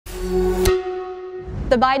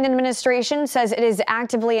The Biden administration says it is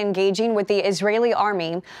actively engaging with the Israeli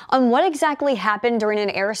army on what exactly happened during an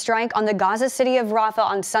airstrike on the Gaza city of Rafah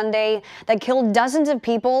on Sunday that killed dozens of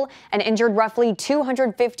people and injured roughly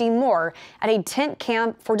 250 more at a tent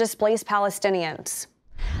camp for displaced Palestinians.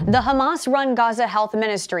 The Hamas-run Gaza Health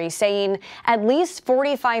Ministry saying at least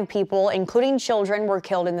 45 people, including children, were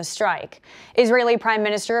killed in the strike. Israeli Prime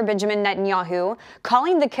Minister Benjamin Netanyahu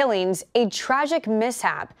calling the killings a tragic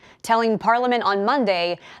mishap, telling Parliament on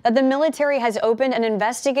Monday that the military has opened an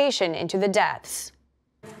investigation into the deaths.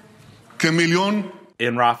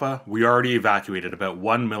 In Rafah, we already evacuated about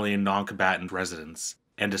 1 million non-combatant residents,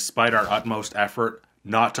 and despite our utmost effort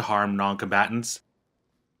not to harm non-combatants,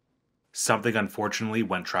 something unfortunately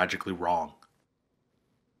went tragically wrong.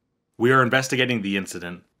 We are investigating the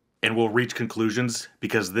incident and will reach conclusions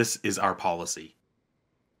because this is our policy.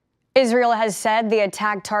 Israel has said the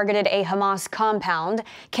attack targeted a Hamas compound,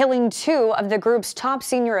 killing 2 of the group's top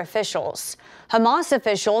senior officials. Hamas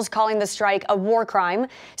officials calling the strike a war crime,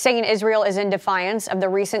 saying Israel is in defiance of the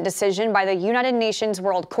recent decision by the United Nations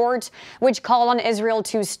World Court, which called on Israel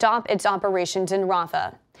to stop its operations in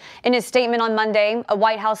Rafah. In a statement on Monday, a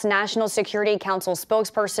White House National Security Council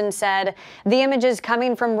spokesperson said the images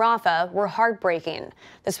coming from Rafah were heartbreaking.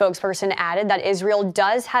 The spokesperson added that Israel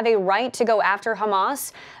does have a right to go after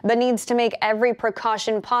Hamas, but needs to make every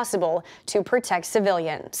precaution possible to protect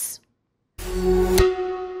civilians.